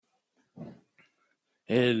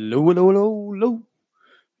Hello, hello, hello, hello.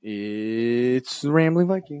 It's the Rambling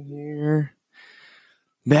Viking here.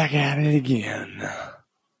 Back at it again.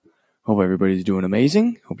 Hope everybody's doing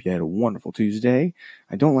amazing. Hope you had a wonderful Tuesday.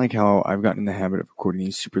 I don't like how I've gotten in the habit of recording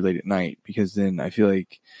these super late at night, because then I feel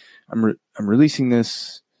like I'm releasing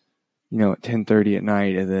this, at 10:30 at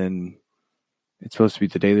night, and then it's supposed to be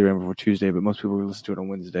the Daily Ramble for Tuesday, but most people will listen to it on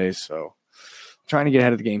Wednesday, so I'm trying to get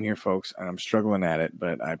ahead of the game here, folks, and I'm struggling at it,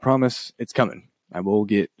 but I promise it's coming. I will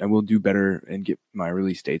do better and get my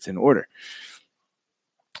release dates in order.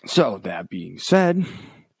 So that being said,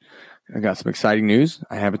 I got some exciting news.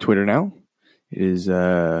 I have a Twitter now. It is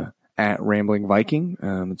at Rambling Viking,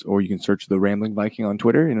 or you can search the Rambling Viking on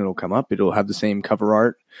Twitter, and it'll come up. It'll have the same cover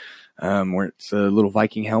art, where it's a little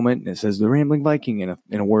Viking helmet, and it says the Rambling Viking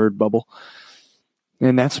in a word bubble,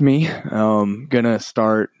 and that's me. Gonna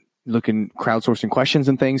start crowdsourcing questions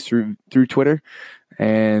and things through Twitter,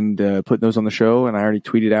 and putting those on the show. And I already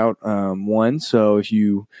tweeted out one. So if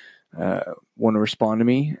you want to respond to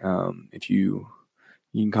me, if you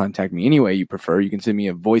can contact me any way you prefer. You can send me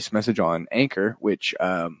a voice message on Anchor, which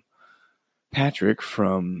Patrick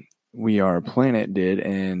from We Are Planet did,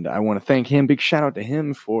 and I want to thank him. Big shout out to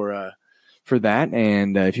him for that.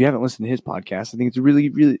 And if you haven't listened to his podcast, I think it's a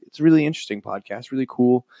really interesting podcast, really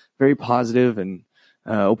cool, very positive and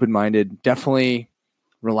open-minded, definitely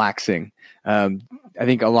relaxing. I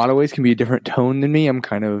think a lot of ways can be a different tone than me. I'm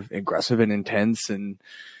kind of aggressive and intense and,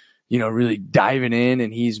 really diving in,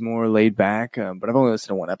 and he's more laid back. But I've only listened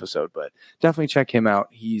to one episode, but definitely check him out.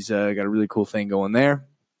 He's got a really cool thing going there.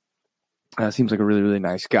 Seems like a really, really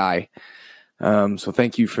nice guy. So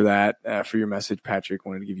thank you for that, for your message, Patrick.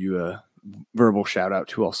 Wanted to give you a verbal shout out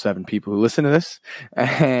to all 7 people who listen to this.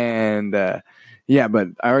 And, but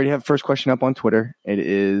I already have the first question up on Twitter. It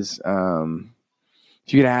is,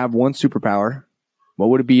 if you could have one superpower, what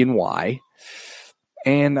would it be and why?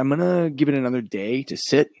 And I'm going to give it another day to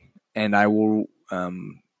sit, and I will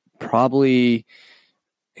probably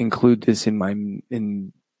include this in my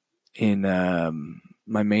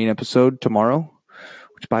my main episode tomorrow,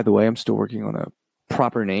 which, by the way, I'm still working on a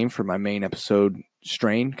proper name for my main episode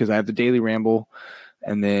strain, because I have the Daily Ramble,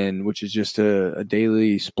 and then which is just a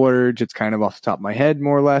daily splurge. It's kind of off the top of my head,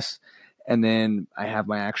 more or less. And then I have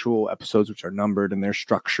my actual episodes, which are numbered and they're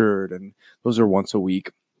structured, and those are once a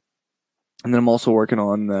week. And then I'm also working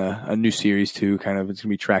on a new series too. It's going to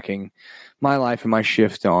be tracking my life and my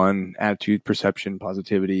shift on attitude, perception,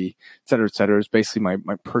 positivity, et cetera, et cetera. It's basically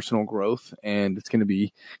my personal growth, and it's going to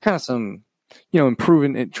be kind of some,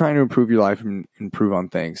 trying to improve your life and improve on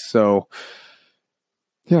things. So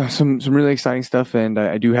yeah, some really exciting stuff. And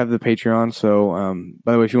I do have the Patreon. So,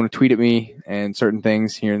 by the way, if you want to tweet at me and certain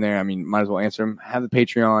things here and there, might as well answer them. I have the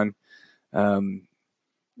Patreon.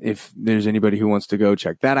 If there's anybody who wants to go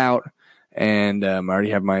check that out. And I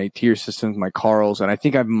already have my tier systems, my Carls, and I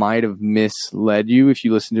think I might have misled you if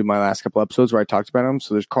you listened to my last couple episodes where I talked about them.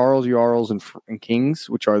 So there's Carls, Jarls, and Kings,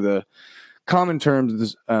 which are the common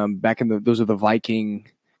terms. Those are the Viking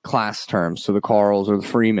class terms. So the Carls are the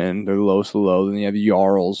freemen; they're the lowest of the low. Then you have the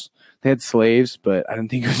Jarls. They had slaves, but I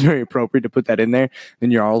didn't think it was very appropriate to put that in there.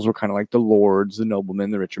 Then Jarls were kind of like the lords, the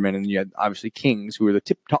noblemen, the richer men, and you had obviously Kings, who were the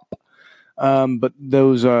tip top. But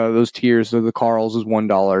those tiers, so the Carls is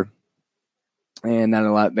 $1. And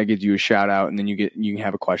that gives you a shout out, and then you can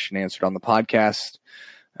have a question answered on the podcast.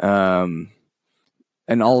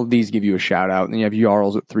 And all of these give you a shout out. And then you have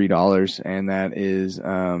Jarls at $3, and that is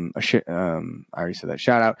I already said that.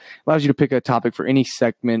 Shout out allows you to pick a topic for any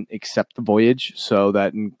segment except the voyage, so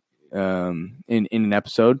that in an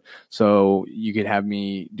episode. So you could have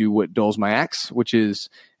me do what dulls my axe, which is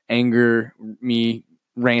anger me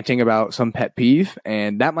ranting about some pet peeve,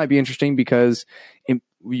 and that might be interesting because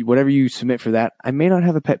whatever you submit for that, I may not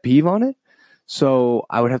have a pet peeve on it. So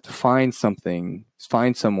I would have to find some way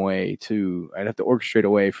I'd have to orchestrate a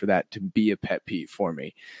way for that to be a pet peeve for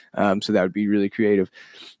me. So that would be really creative.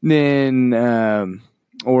 Then,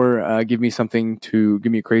 or give me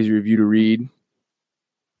a crazy review to read.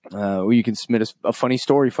 Or you can submit a funny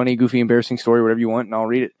story, funny, goofy, embarrassing story, whatever you want, and I'll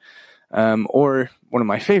read it. Or one of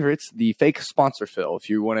my favorites, the fake sponsor fill.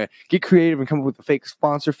 If you want to get creative and come up with a fake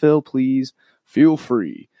sponsor fill, please feel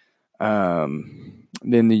free. So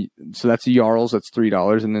that's the Jarls, that's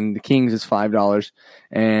 $3, and then the Kings is $5,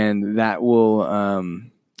 and that will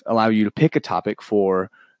allow you to pick a topic for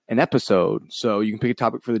an episode. So you can pick a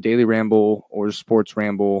topic for the Daily Ramble or the Sports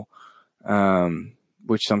Ramble,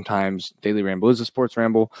 which sometimes Daily Ramble is a Sports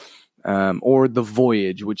Ramble, or the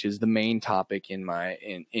Voyage, which is the main topic in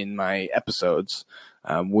my episodes,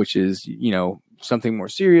 which is something more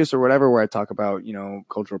serious or whatever, where I talk about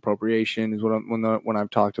cultural appropriation is what I've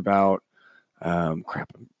talked about. Crap,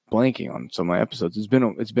 I'm blanking on some of my episodes. It's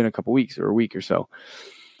been a couple weeks or a week or so.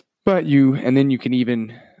 But you can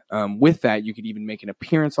even, with that, you could even make an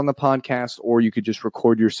appearance on the podcast, or you could just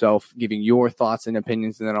record yourself giving your thoughts and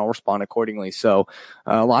opinions, and then I'll respond accordingly. So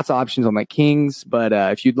lots of options on my Kings. But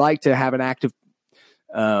if you'd like to have an active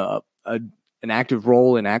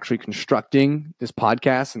role in actually constructing this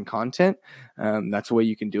podcast and content, that's the way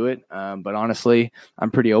you can do it. But honestly,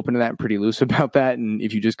 I'm pretty open to that and pretty loose about that. And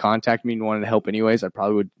if you just contact me and wanted to help anyways, I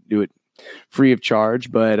probably would do it free of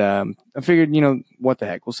charge. But I figured, what the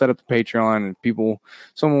heck, we'll set up the Patreon, and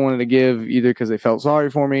someone wanted to give either because they felt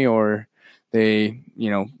sorry for me or they,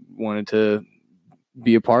 wanted to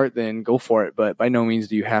be a part, then go for it. But by no means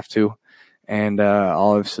do you have to. And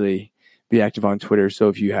I'll obviously be active on Twitter. So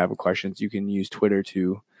if you have questions, you can use Twitter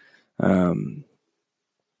to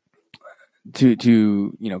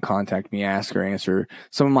contact me, ask or answer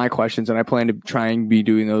some of my questions. And I plan to try and be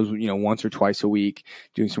doing those, once or twice a week,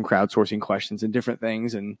 doing some crowdsourcing questions and different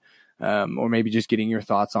things, and or maybe just getting your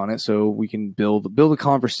thoughts on it so we can build a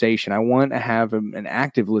conversation. I want to have an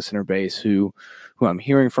active listener base who I'm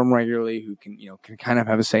hearing from regularly, who can kind of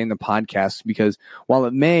have a say in the podcast, because while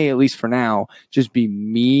it may, at least for now, just be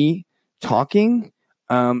me talking,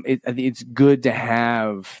 it's good to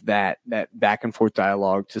have that back and forth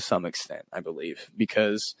dialogue to some extent, I believe,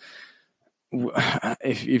 because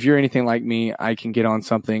if you're anything like me, I can get on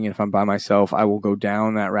something, and if I'm by myself, I will go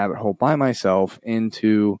down that rabbit hole by myself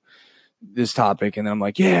into this topic, and then I'm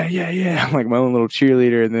like, yeah, I'm like my own little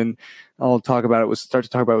cheerleader, and then I'll start to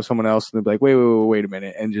talk about it with someone else, and they'll be like, wait a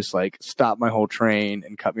minute, and just like stop my whole train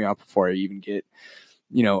and cut me off before I even get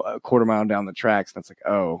a quarter mile down the tracks. And it's like,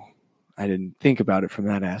 oh, I didn't think about it from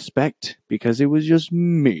that aspect because it was just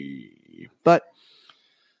me. But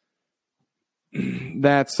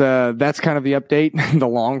that's kind of the update, the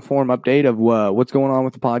long form update of what's going on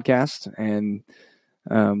with the podcast, and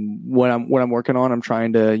what I'm working on. I'm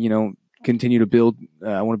trying to continue to build.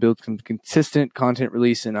 I want to build some consistent content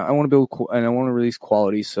release, and I want to release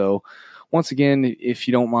quality. So once again, if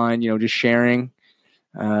you don't mind, just sharing,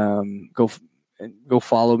 go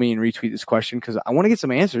follow me and retweet this question, because I want to get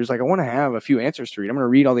some answers. Like, I want to have a few answers to read. I'm going to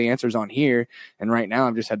read all the answers on here. And right now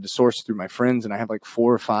I've just had to source through my friends, and I have like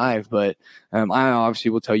 4 or 5, but I obviously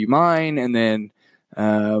will tell you mine. And then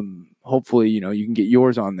hopefully, you can get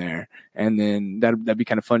yours on there. And then that'd be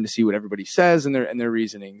kind of fun to see what everybody says and their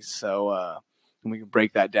reasonings. So and we can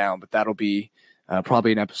break that down, but that'll be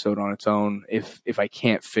probably an episode on its own if I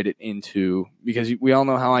can't fit it into, because we all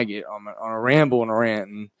know how I get on a ramble and a rant,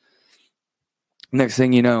 and next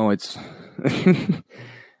thing you know, it's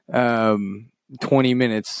 20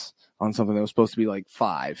 minutes on something that was supposed to be like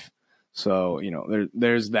 5. So,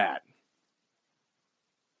 there's that.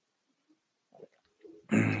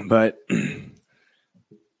 But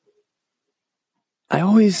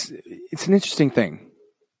it's an interesting thing.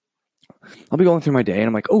 I'll be going through my day and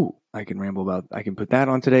I'm like, oh, I can put that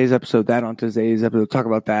on today's episode, talk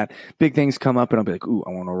about that. Big things come up and I'll be like, ooh,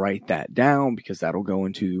 I want to write that down because that'll go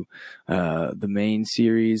into the main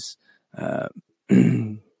series. That'll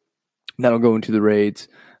go into the raids.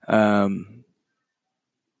 That's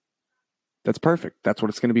perfect. That's what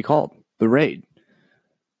it's going to be called, the raid.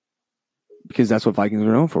 Because that's what Vikings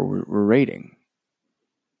are known for. We're raiding.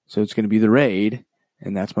 So it's going to be the raid,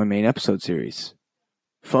 and that's my main episode series.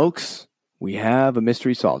 Folks, we have a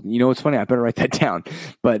mystery solved. It's funny, I better write that down.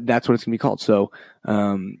 But that's what it's going to be called. So,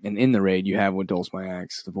 and in the raid, you have What Dulls My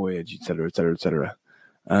Axe, The Voyage, etc., etc., etc.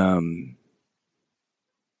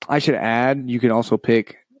 I should add, you can also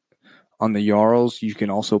pick, on the Jarls, you can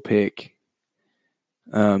also pick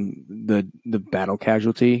the battle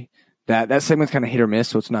casualty. That segment's kind of hit or miss,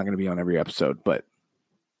 so it's not going to be on every episode. But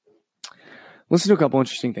listen to a couple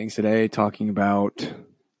interesting things today, talking about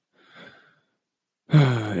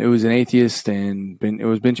it was an atheist, and it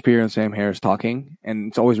was Ben Shapiro and Sam Harris talking, and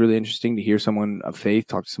it's always really interesting to hear someone of faith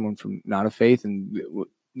talk to someone from not of faith, and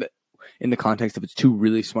in the context of it's 2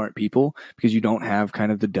 really smart people, because you don't have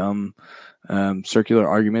kind of the dumb circular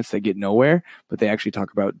arguments that get nowhere, but they actually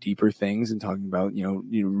talk about deeper things and talking about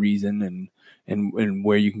reason and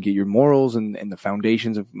where you can get your morals and the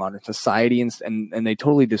foundations of modern society, and they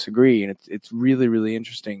totally disagree, and it's really, really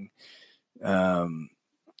interesting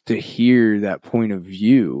to hear that point of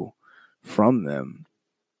view from them.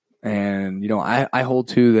 And I hold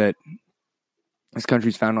to that this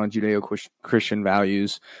country's founded on Judeo-Christian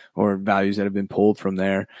values, or values that have been pulled from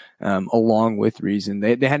there, along with reason.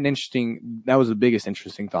 They had that was the biggest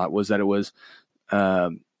interesting thought, was that it was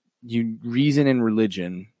reason and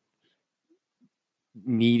religion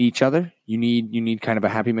need each other. You need kind of a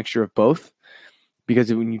happy mixture of both,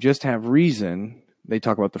 because when you just have reason, they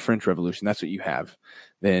talk about the French Revolution. That's what you have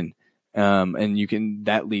then. And you can,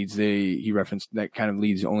 that leads he referenced that kind of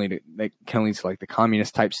leads to like the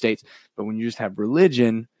communist type states. But when you just have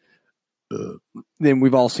religion, then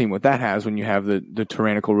we've all seen what that has when you have the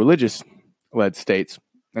tyrannical religious led states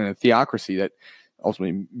and a theocracy that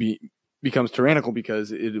ultimately becomes tyrannical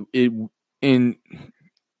because it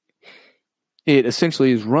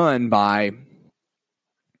essentially is run by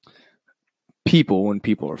people when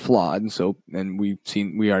people are flawed. And we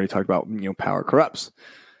already talked about, power corrupts.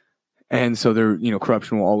 And so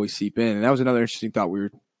corruption will always seep in. And that was another interesting thought we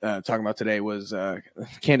were talking about today was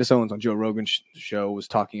Candace Owens on Joe Rogan's show was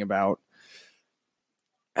talking about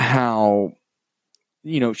how,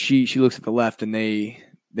 she looks at the left and they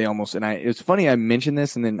almost, and it's funny I mentioned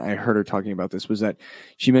this and then I heard her talking about this, was that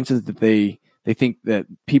she mentions that they think that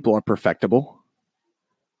people are perfectible.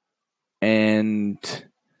 And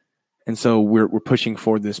so we're pushing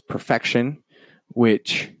for this perfection,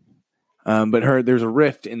 which, but there's a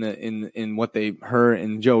rift in what her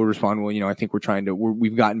and Joe respond. Well, I think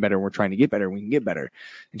we've gotten better. We're trying to get better. We can get better.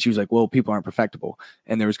 And she was like, well, people aren't perfectible.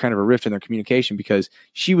 And there was kind of a rift in their communication because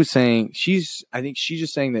she was saying, I think she's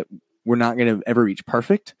just saying that we're not going to ever reach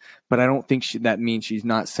perfect, but I don't think that means she's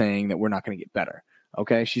not saying that we're not going to get better.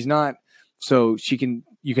 Okay. She's not. So you can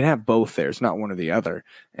have both there. It's not one or the other.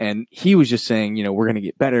 And he was just saying, we're going to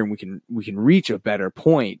get better and we can reach a better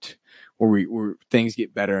point where things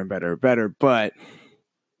get better and better and better. But,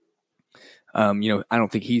 I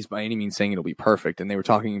don't think he's by any means saying it'll be perfect. And they were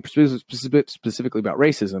talking specifically about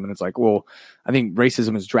racism. And it's like, well, I think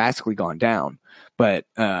racism has drastically gone down. But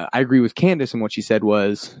I agree with Candace. And what she said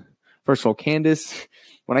was, first of all, Candace,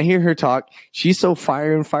 when I hear her talk, she's so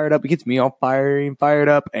fired up. It gets me all fired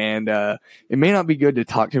up. And it may not be good to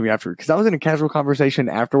talk to me after, because I was in a casual conversation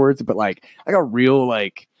afterwards, but like I got real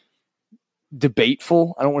like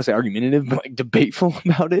debateful. I don't want to say argumentative, but like debateful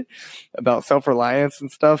about it, about self-reliance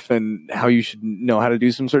and stuff and how you should know how to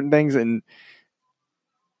do some certain things. And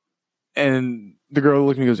the girl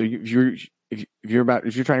looked at me and goes, if you're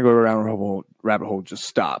trying to go around a rabbit hole, just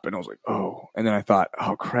stop. And I was like, oh. And then I thought,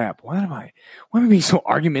 oh crap, why am I being so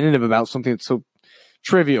argumentative about something that's so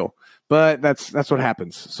trivial? But that's what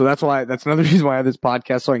happens. So that's another reason why I have this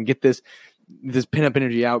podcast, so I can get this pin up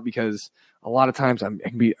energy out, because a lot of times I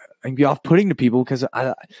can be off-putting to people because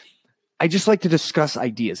I just like to discuss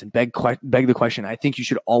ideas and beg the question. I think you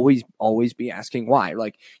should always be asking why.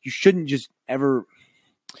 Like you shouldn't just ever.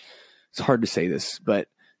 It's hard to say this, but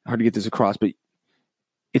hard to get this across. But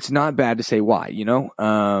it's not bad to say why.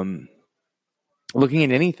 Looking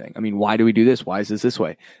at anything. I mean, why do we do this? Why is this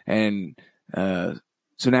way? And so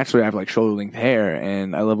naturally, I have like shoulder length hair,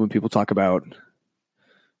 and I love when people talk about,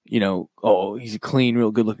 oh, he's a clean,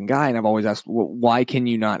 real good looking guy. And I've always asked, well, why can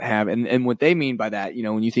you not have, and what they mean by that,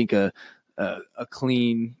 when you think a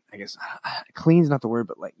clean, I guess clean's not the word,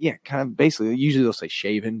 but like, yeah, kind of basically, usually they'll say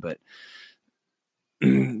shaven, but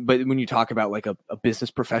when you talk about like a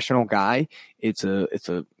business professional guy, it's a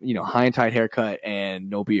high and tight haircut and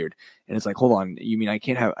no beard. And it's like, hold on, you mean I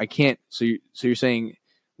can't, so you're saying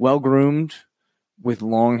well groomed with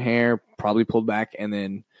long hair, probably pulled back, and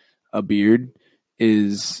then a beard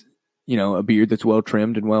is, a beard that's well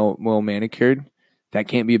trimmed and well manicured. That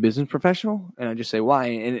can't be a business professional? And I just say why?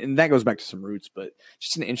 And that goes back to some roots, but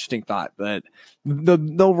just an interesting thought. But the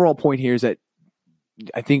overall point here is that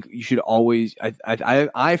I think you should always,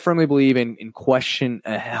 I firmly believe in question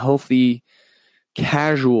a healthy,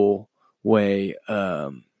 casual way.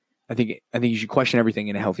 I think you should question everything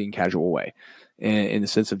in a healthy and casual way, in the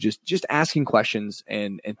sense of just asking questions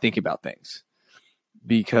and think about things.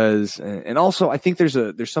 Because, and also I think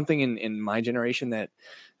there's something in my generation that,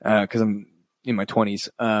 cause I'm in my 20s,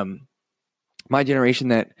 my generation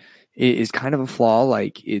that is kind of a flaw.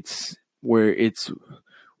 Like it's where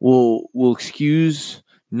we'll excuse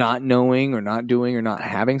not knowing or not doing or not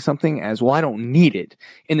having something as, well, I don't need it,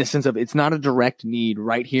 in the sense of it's not a direct need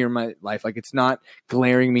right here in my life. Like it's not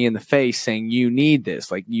glaring me in the face saying you need this,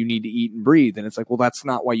 like you need to eat and breathe. And it's like, well, that's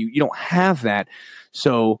not why you don't have that.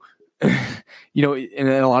 So, and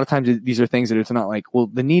a lot of times these are things that it's not like, well,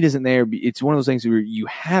 the need isn't there. It's one of those things where you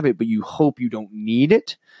have it, but you hope you don't need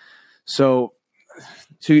it. So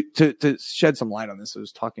to shed some light on this, I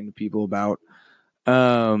was talking to people about,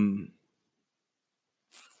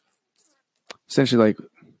 essentially like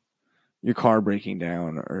your car breaking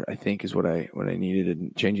down, or I think is what I needed,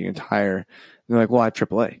 and changing a tire. And they're like, well, I have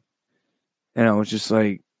AAA. And I was just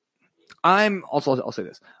like, I'll say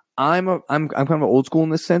this. I'm kind of old school in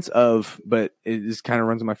this sense of, but it just kind of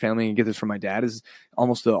runs in my family and get this from my dad, is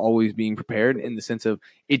almost the always being prepared, in the sense of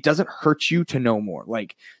it doesn't hurt you to know more,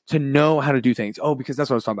 like to know how to do things. Oh, because that's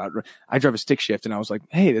what I was talking about. I drive a stick shift, and I was like,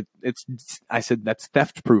 hey, I said that's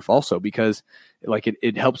theft proof also, because like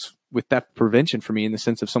it helps with theft prevention for me, in the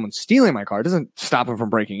sense of someone stealing my car. It doesn't stop them from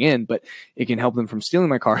breaking in, but it can help them from stealing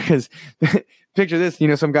my car. Because picture this,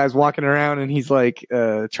 some guy's walking around and he's like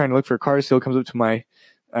trying to look for a car steal, comes up to my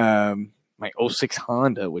 '06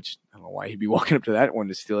 Honda, which I don't know why he'd be walking up to that one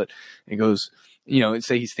to steal it. And he goes,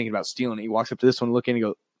 say he's thinking about stealing it. He walks up to this one, look in, and he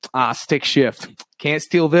goes, stick shift. Can't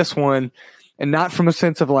steal this one. And not from a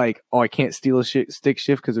sense of like, oh, I can't steal a stick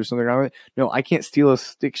shift because there's something wrong with it. No, I can't steal a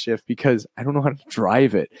stick shift because I don't know how to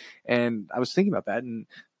drive it. And I was thinking about that. And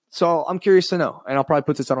so I'm curious to know, and I'll probably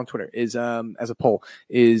put this out on Twitter, is as a poll,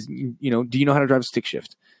 is, do you know how to drive a stick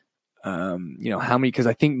shift? How many, because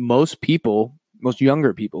I think most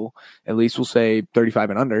younger people, at least will say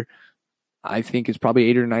 35 and under, I think it's probably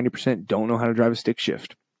 80 or 90% don't know how to drive a stick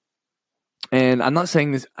shift. And I'm not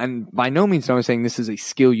saying this, and by no means am I saying this is a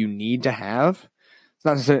skill you need to have. It's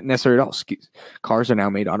not necessary at all. Cars are now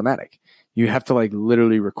made automatic. You have to like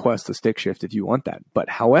literally request a stick shift if you want that. But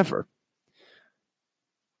however,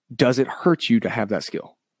 does it hurt you to have that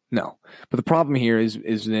skill? No. But the problem here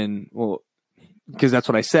is then, well, because that's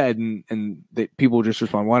what I said, and that people just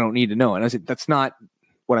respond, well, I don't need to know. And I said, that's not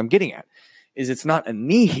what I'm getting at. Is it's not a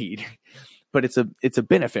need, but it's a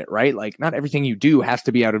benefit, right? Like, not everything you do has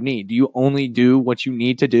to be out of need. Do you only do what you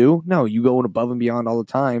need to do? No, you go above and beyond all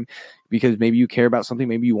the time, because maybe you care about something,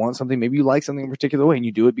 maybe you want something, maybe you like something in a particular way, and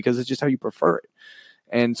you do it because it's just how you prefer it.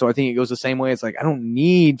 And so I think it goes the same way. It's like, I don't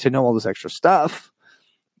need to know all this extra stuff,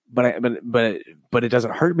 but it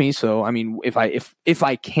doesn't hurt me. So I mean, if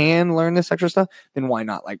I can learn this extra stuff, then why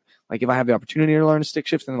not? Like if I have the opportunity to learn a stick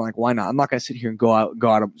shift, then like, why not? I'm not going to sit here and go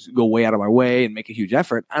way out of my way and make a huge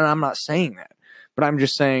effort. And I'm not saying that, but I'm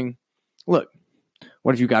just saying, look,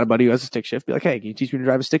 what if you got a buddy who has a stick shift? Be like, hey, can you teach me to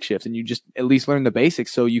drive a stick shift? And you just at least learn the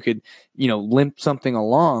basics, so you could, limp something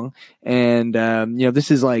along. And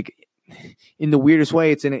this is like, in the weirdest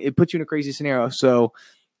way, it puts you in a crazy scenario. So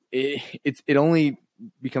it only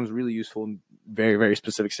becomes really useful in very, very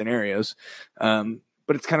specific scenarios.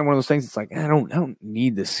 But it's kind of one of those things. It's like, I don't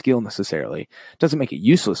need this skill necessarily. It doesn't make it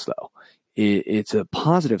useless though. It's a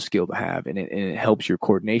positive skill to have, and it helps your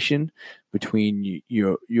coordination between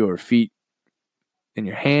your feet and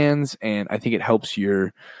your hands. And I think it helps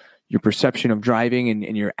your perception of driving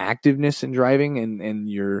and your activeness in driving, and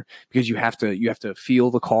because you have to feel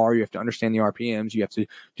the car, you have to understand the RPMs, you have to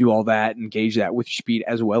do all that and gauge that with your speed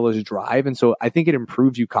as well as drive. And so I think it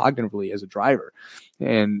improves you cognitively as a driver.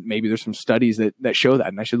 And maybe there's some studies that show that,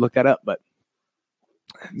 and I should look that up. But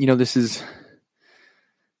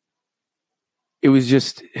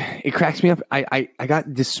it cracks me up. I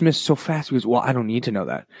got dismissed so fast because, well, I don't need to know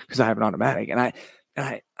that because I have an automatic. And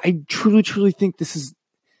I truly think this is,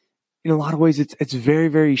 in a lot of ways, it's very,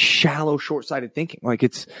 very shallow, short-sighted thinking. Like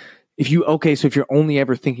so if you're only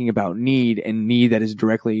ever thinking about need that is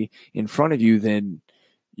directly in front of you, then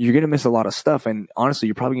you're going to miss a lot of stuff. And honestly,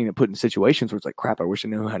 you're probably going to put in situations where it's like, crap, I wish I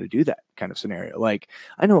knew how to do that kind of scenario. Like,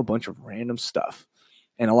 I know a bunch of random stuff,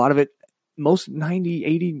 and a lot of it, most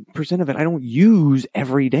 90, 80% of it, I don't use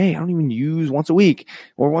every day. I don't even use once a week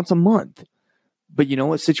or once a month. But you know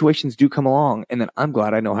what? Situations do come along, and then I'm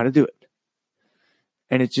glad I know how to do it.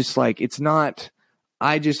 And it's just like,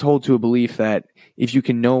 I just hold to a belief that if you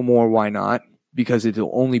can know more, why not? Because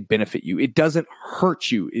it'll only benefit you. It doesn't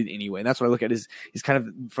hurt you in any way. And that's what I look at is kind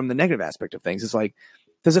of from the negative aspect of things. It's like,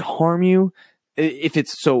 does it harm you? If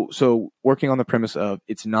it's so working on the premise of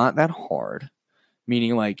it's not that hard,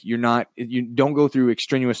 meaning like you don't go through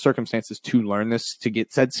extraneous circumstances to learn this, to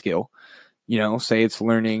get said skill. Say it's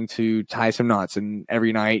learning to tie some knots, and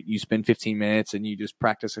every night you spend 15 minutes and you just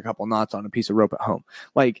practice a couple knots on a piece of rope at home.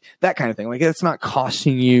 Like that kind of thing. Like, it's not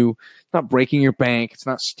costing you, it's not breaking your bank, it's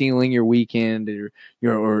not stealing your weekend,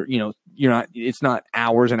 it's not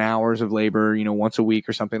hours and hours of labor, once a week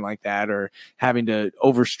or something like that, or having to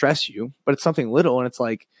overstress you, but it's something little. And it's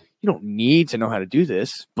like, you don't need to know how to do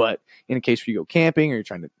this, but in a case where you go camping or you're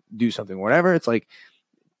trying to do something, whatever, it's like,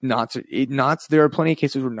 knots, there are plenty of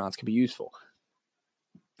cases where knots can be useful.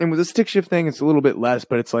 And with a stick shift thing, it's a little bit less,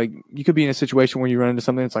 but it's like, you could be in a situation where you run into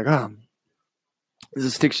something that's like, there's a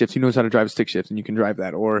stick shift. He knows how to drive a stick shift, and you can drive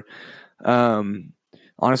that. Or,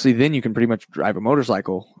 honestly, then you can pretty much drive a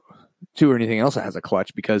motorcycle too, or anything else that has a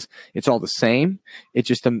clutch, because it's all the same. It's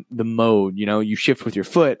just the mode, you shift with your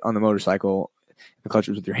foot on the motorcycle. the clutch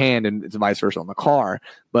was with your hand, and it's vice versa on the car.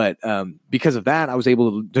 But because of that, I was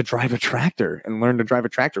able to drive a tractor and learn to drive a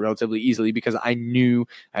tractor relatively easily because I knew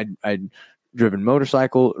I'd ridden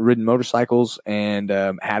motorcycles, and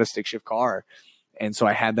had a stick shift car. And so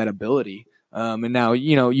I had that ability. And now,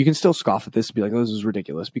 you can still scoff at this and be like, oh, this is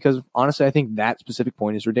ridiculous, because honestly, I think that specific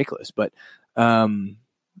point is ridiculous. But I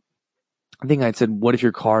think I'd said, what if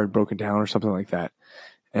your car had broken down or something like that?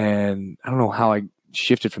 And I don't know how I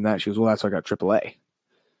shifted from that. She goes, well, that's why I got AAA.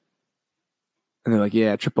 And they're like,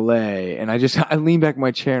 yeah, AAA. And I leaned back in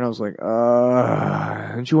my chair and I was like,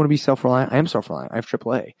 don't you want to be self-reliant? I am self-reliant. I have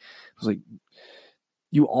AAA. I was like,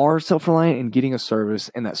 you are self-reliant in getting a service,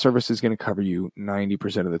 and that service is going to cover you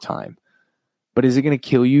 90% of the time. But is it going to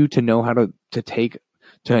kill you to know how to take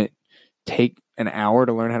an hour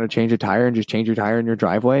to learn how to change a tire and just change your tire in your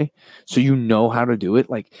driveway so you know how to do it?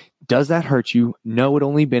 Like, does that hurt you? No, it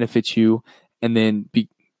only benefits you. And then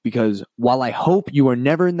because while I hope you are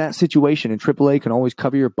never in that situation and AAA can always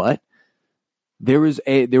cover your butt, there was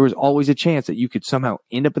always a chance that you could somehow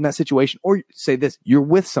end up in that situation. Or say this, you're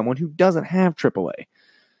with someone who doesn't have AAA.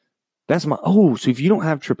 So if you don't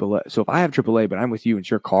have AAA, so if I have AAA, but I'm with you and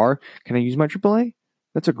it's your car, can I use my AAA?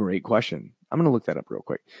 That's a great question. I'm going to look that up real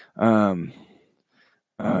quick.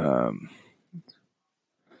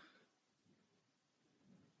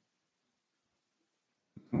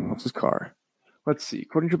 What's his car? Let's see.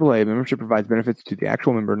 According to AAA, membership provides benefits to the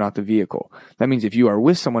actual member, not the vehicle. That means if you are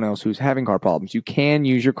with someone else who's having car problems, you can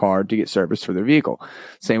use your car to get service for their vehicle.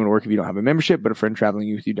 Same would work if you don't have a membership, but a friend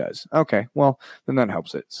traveling with you does. Okay, well, then that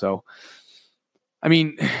helps it. So, I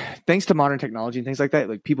mean, thanks to modern technology and things like that,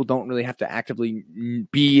 like, people don't really have to actively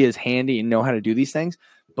be as handy and know how to do these things.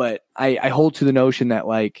 But I hold to the notion that,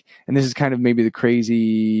 like, and this is kind of maybe the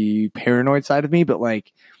crazy paranoid side of me, but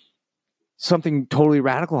like, something totally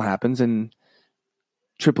radical happens and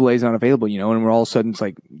AAA is not available, and we're all of a sudden, it's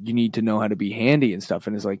like, you need to know how to be handy and stuff.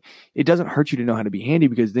 And it's like, it doesn't hurt you to know how to be handy,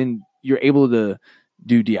 because then you're able to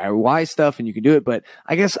do DIY stuff and you can do it. But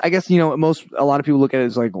I guess, a lot of people look at it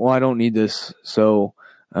as like, well, I don't need this. So,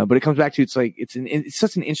 but it comes back to, it's like, it's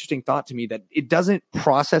such an interesting thought to me that it doesn't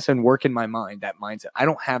process and work in my mind, that mindset. I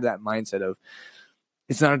don't have that mindset of,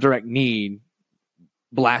 it's not a direct need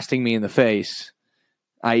blasting me in the face,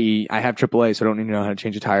 i.e. I have AAA, so I don't need to know how to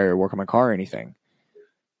change a tire or work on my car or anything.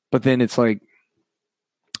 But then it's like,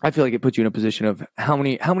 I feel like it puts you in a position of how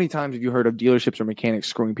many times have you heard of dealerships or mechanics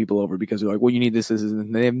screwing people over because they're like, well, you need this,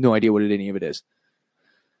 and they have no idea what any of it is.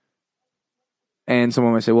 And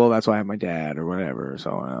someone might say, well, that's why I have my dad or whatever or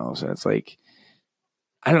someone else. And it's like,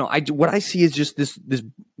 I don't know. What I see is just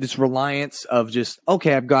this reliance of just,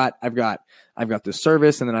 okay, I've got this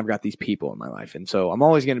service, and then I've got these people in my life, and so I'm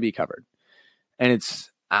always going to be covered. And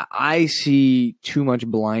I see too much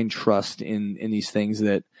blind trust in these things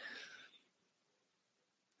that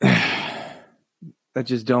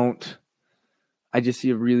just don't. I just see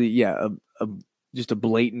a really, just a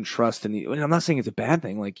blatant trust in and I'm not saying it's a bad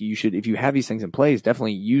thing. Like, you should, if you have these things in place,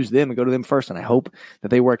 definitely use them and go to them first. And I hope that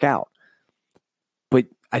they work out. But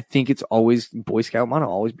I think it's always Boy Scout motto,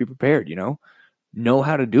 always be prepared, know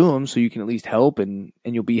how to do them so you can at least help and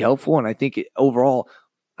you'll be helpful. And I think overall,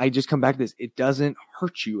 I just come back to this. It doesn't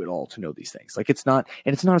hurt you at all to know these things. Like, it's not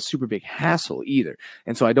a super big hassle either.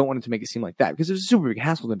 And so I don't want it to make it seem like that, because if it's a super big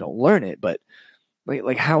hassle, then don't learn it. But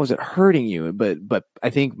like how is it hurting you? But I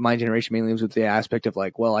think my generation mainly was with the aspect of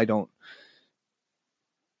like, well, I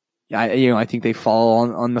think they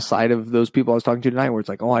fall on the side of those people I was talking to tonight, where it's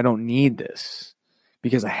like, oh, I don't need this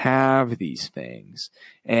because I have these things.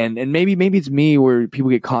 And maybe it's me, where people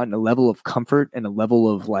get caught in a level of comfort and a level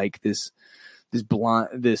of like this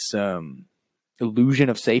illusion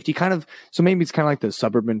of safety, kind of. So maybe it's kind of like the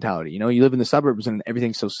suburb mentality. You live in the suburbs and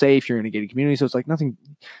everything's so safe. You're in a gated community, so it's like nothing.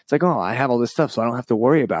 It's like, oh, I have all this stuff, so I don't have to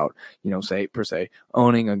worry about, say per se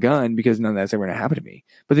owning a gun, because none of that's ever going to happen to me.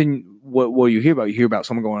 But then what you hear about? You hear about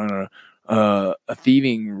someone going on a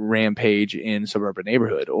thieving rampage in suburban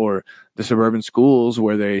neighborhood, or the suburban schools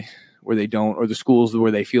where they don't, or the schools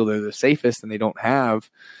where they feel they're the safest and they don't have.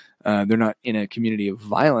 They're not in a community of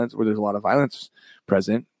violence where there's a lot of violence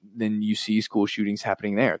present. Then you see school shootings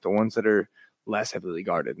happening there, the ones that are less heavily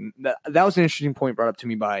guarded. And that was an interesting point brought up to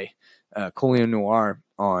me by Colin Noir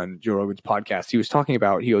on Joe Rogan's podcast. He was talking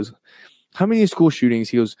about, he goes, how many school shootings?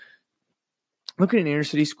 He goes, look at an inner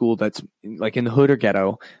city school that's like in the hood or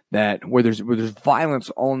ghetto, where there's violence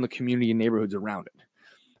all in the community and neighborhoods around it.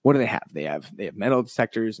 What do they have? They have metal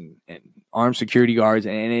detectors and armed security guards,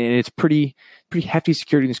 and it's pretty hefty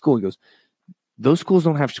security in the school. He goes, those schools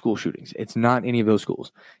don't have school shootings. It's not any of those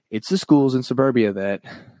schools. It's the schools in suburbia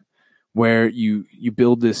where you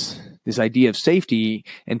build this idea of safety,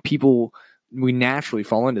 and people we naturally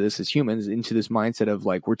fall into this as humans, into this mindset of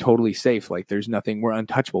like, we're totally safe. Like there's nothing, we're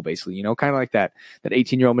untouchable basically, you know, kind of like that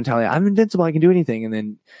 18-year-old mentality. I'm invincible. I can do anything. And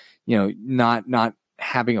then, you know, not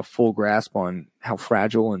having a full grasp on how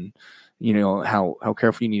fragile and, you know, how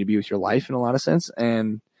careful you need to be with your life in a lot of sense.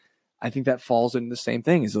 And I think that falls into the same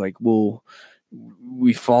thing is like,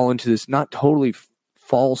 we fall into this, not totally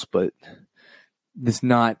false, but this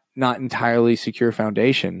not entirely secure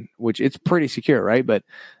foundation, which it's pretty secure. Right. But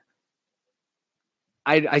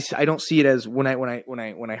I don't see it as when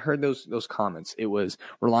I heard those comments, it was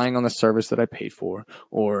relying on the service that I paid for,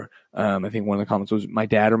 or I think one of the comments was my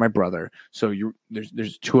dad or my brother. So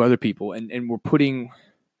there's two other people, and we're putting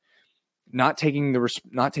not taking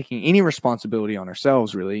any responsibility on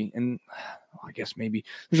ourselves really, and I guess maybe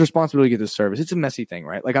there's responsibility to get this service. It's a messy thing,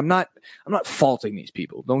 right? Like I'm not faulting these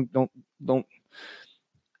people. Don't.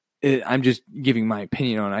 I'm just giving my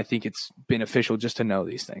opinion on it. I think it's beneficial just to know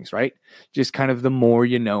these things, right? Just kind of the more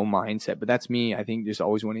you know mindset. But that's me. I think just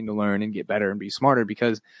always wanting to learn and get better and be smarter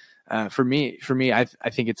because for me, I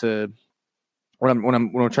think it's what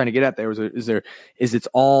I'm trying to get at there is it's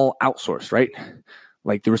all outsourced, right?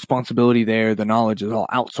 Like the responsibility there, the knowledge is all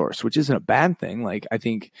outsourced, which isn't a bad thing. Like I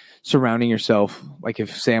think surrounding yourself, like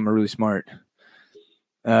if say I'm a really smart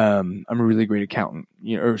I'm a really great accountant,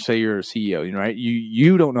 you know, or say you're a CEO, you know, right?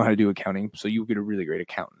 You don't know how to do accounting, so you get a really great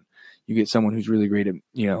accountant. You get someone who's really great at,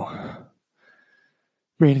 you know,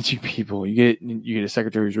 managing people. You get a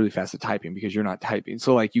secretary who's really fast at typing because you're not typing.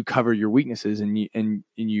 So like you cover your weaknesses and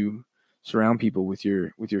you surround people with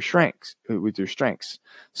your strengths.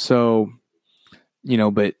 So, you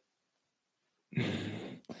know, but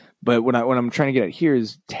what I'm trying to get at here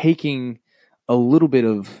is taking a little bit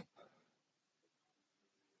of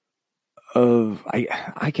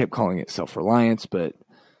I kept calling it self-reliance, but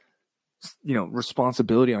you know,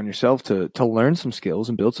 responsibility on yourself to learn some skills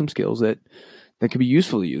and build some skills that could be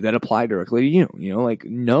useful to you, that apply directly to you. You know, like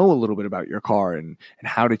know a little bit about your car and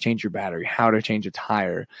how to change your battery, how to change a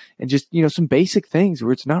tire, and just, you know, some basic things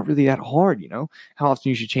where it's not really that hard, you know, how often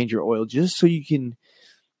you should change your oil just so you can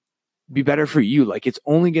be better for you. Like it's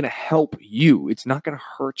only going to help you. It's not going to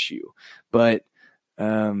hurt you. But,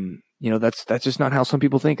 you know, that's just not how some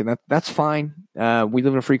people think. And that's fine. We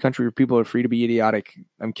live in a free country where people are free to be idiotic.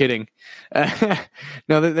 I'm kidding.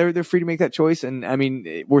 No, they're free to make that choice. And I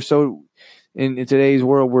mean, we're so in today's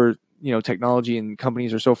world where, you know, technology and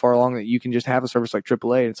companies are so far along that you can just have a service like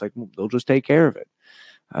AAA and it's like, well, they'll just take care of it.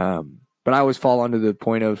 But I always fall under the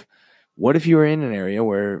point of what if you were in an area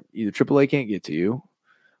where either AAA can't get to you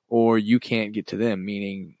or you can't get to them,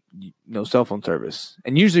 meaning no cell phone service.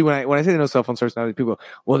 And usually when I say no cell phone service, now people go,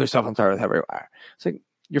 well, there's cell phone service everywhere. It's like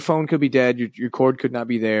your phone could be dead, your cord could not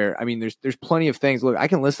be there. I mean, there's plenty of things. Look, I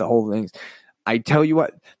can list the whole things. I tell you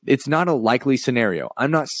what, it's not a likely scenario.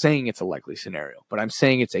 I'm not saying it's a likely scenario, but I'm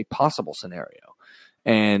saying it's a possible scenario.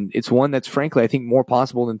 And it's one that's frankly, I think, more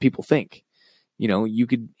possible than people think. You know, you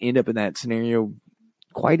could end up in that scenario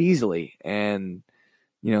quite easily. And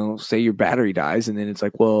you know, say your battery dies and then it's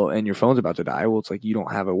like, well, and your phone's about to die. Well, it's like, you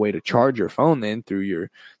don't have a way to charge your phone then through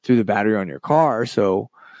the battery on your car.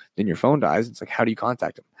 So then your phone dies. It's like, how do you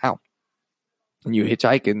contact them? How? And you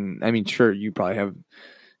hitchhike. And I mean, sure, you probably have,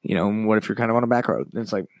 you know, what if you're kind of on a back road? And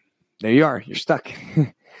it's like, there you are, you're stuck.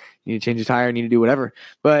 You need to change a tire, need to do whatever.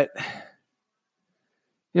 But, you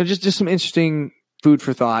know, just some interesting food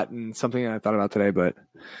for thought and something that I thought about today, but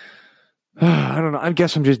I don't know. I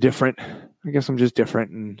guess I'm just different.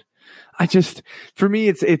 And for me,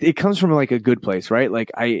 it comes from like a good place, right? Like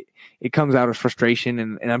it comes out of frustration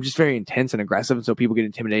and I'm just very intense and aggressive. And so people get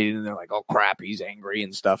intimidated and they're like, oh crap, he's angry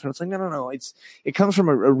and stuff. And it's like, no. It comes from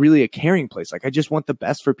a really caring place. Like I just want the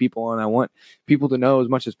best for people and I want people to know as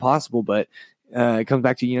much as possible. But it comes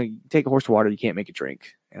back to, you know, you take a horse to water, you can't make it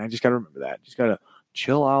drink. And I just got to remember that. Just got to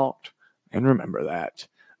chill out and remember that.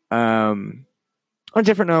 On a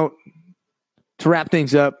different note, to wrap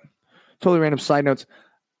things up, totally random side notes.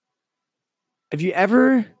 Have you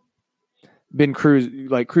ever been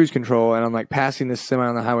cruise control and I'm like passing this semi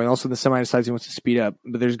on the highway and also the semi decides he wants to speed up,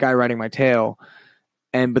 but there's a guy riding my tail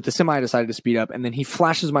but the semi decided to speed up and then he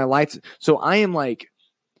flashes my lights. So I am like,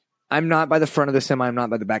 I'm not by the front of the semi. I'm not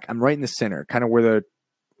by the back. I'm right in the center, kind of where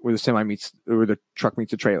the semi meets, where the truck meets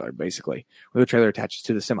the trailer, basically, where the trailer attaches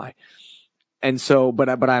to the semi. And so, but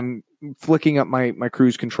I'm flicking up my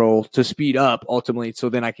cruise control to speed up ultimately, so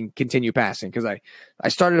then I can continue passing because I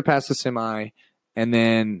started to pass the semi, and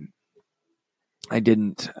then I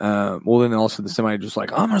didn't. Well, then also the semi just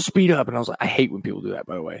like, I'm gonna speed up, and I was like, I hate when people do that.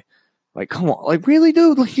 By the way, Like, come on. Like, really,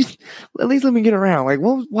 dude? Like, at least let me get around. Like,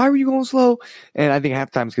 well, why were you going slow? And I think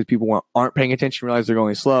half the time it's because people aren't paying attention, realize they're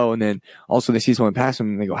going slow. And then also they see someone pass them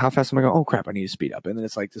and they go, how fast am I going? Oh, crap, I need to speed up. And then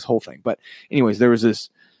it's like this whole thing. But anyways, there was this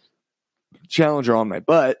challenger on my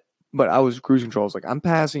butt, but I was cruise control. I was like, I'm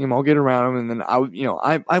passing him. I'll get around him. And then I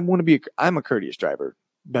want to be, I'm a courteous driver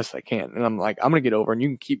best I can. And I'm like, I'm going to get over and you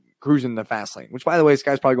can keep cruising the fast lane, which by the way, this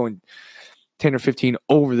guy's probably going 10 or 15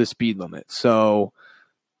 over the speed limit. So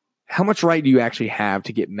how much right do you actually have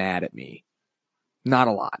to get mad at me? Not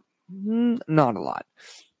a lot. Not a lot.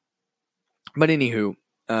 But anywho,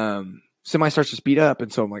 semi starts to speed up.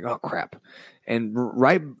 And so I'm like, oh, crap. And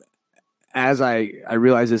right as I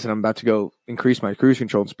realize this and I'm about to go increase my cruise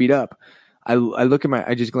control and speed up, I look at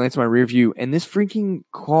I just glance at my rear view and this freaking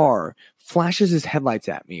car flashes his headlights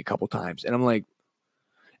at me a couple times. And I'm like,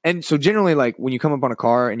 and so generally, like when you come up on a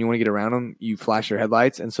car and you want to get around them, you flash your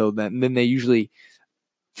headlights. And so then they usually,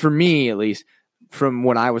 for me at least, from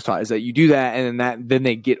what I was taught, is that you do that and then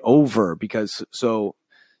they get over because so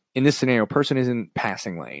in this scenario, person is in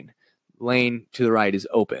passing lane. Lane to the right is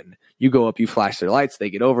open. You go up, you flash their lights, they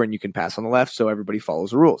get over, and you can pass on the left, so everybody follows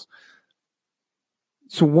the rules.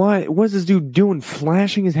 So what is this dude doing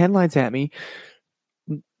flashing his headlights at me?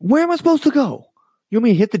 Where am I supposed to go? You want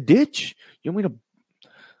me to hit the ditch? You want me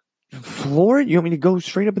to floor it? You want me to go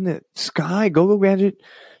straight up in the sky, go gadget,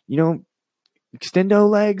 extendo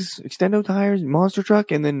legs, extendo tires, monster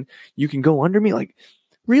truck, and then you can go under me? Like,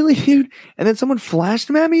 really, dude? And then someone flashed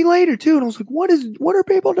them at me later, too, and I was like, what are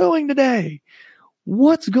people doing today?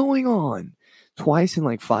 What's going on? Twice in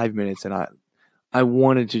like 5 minutes, and I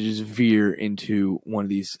wanted to just veer into one of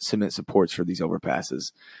these cement supports for these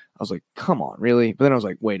overpasses. I was like, come on, really? But then I was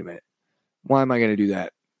like, wait a minute. Why am I going to do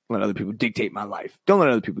that? Let other people dictate my life. Don't let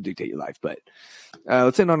other people dictate your life. But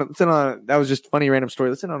let's end on that was just a funny random story.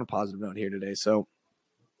 Let's end on a positive note here today. So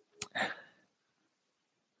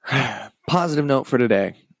positive note for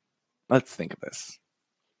today. Let's think of this.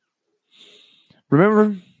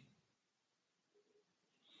 Remember,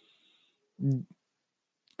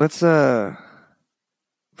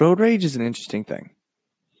 road rage is an interesting thing.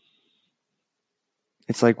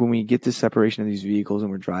 It's like when we get this separation of these vehicles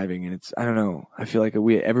and we're driving, and it's, I don't know, I feel like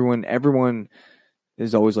everyone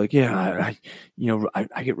is always like, yeah,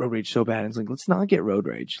 I get road rage so bad. And it's like, let's not get road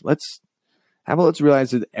rage. Let's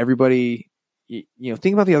realize that everybody,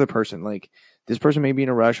 think about the other person. Like, this person may be in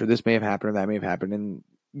a rush, or this may have happened, or that may have happened, and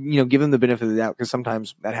give them the benefit of the doubt, because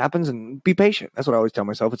sometimes that happens, and be patient. That's what I always tell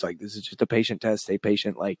myself. It's like, this is just a patient test. Stay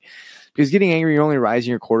patient. Like, because getting angry, you're only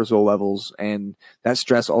rising your cortisol levels, and that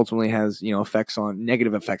stress ultimately has,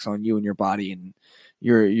 negative effects on you and your body and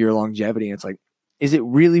your longevity. And it's like, is it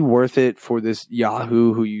really worth it for this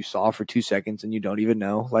Yahoo who you saw for 2 seconds and you don't even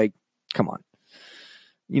know? Like, come on.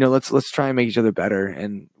 Let's try and make each other better.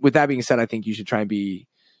 And with that being said, I think you should try and be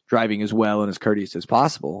driving as well and as courteous as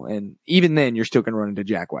possible. And even then, you're still going to run into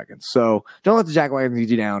jackwagons. So don't let the jackwagons lead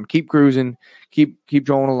you down. Keep cruising. Keep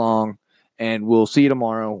going along. And we'll see you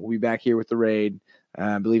tomorrow. We'll be back here with the raid.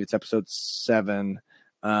 I believe it's episode 7.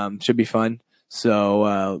 Should be fun.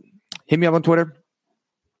 So hit me up on Twitter.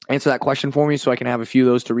 Answer that question for me so I can have a few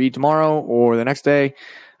of those to read tomorrow or the next day.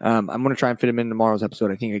 I'm going to try and fit them in tomorrow's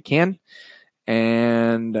episode. I think I can.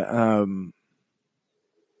 And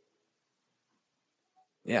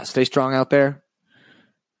stay strong out there.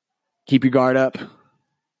 Keep your guard up.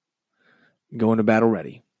 Go into battle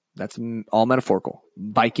ready. That's all metaphorical.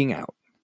 Viking out.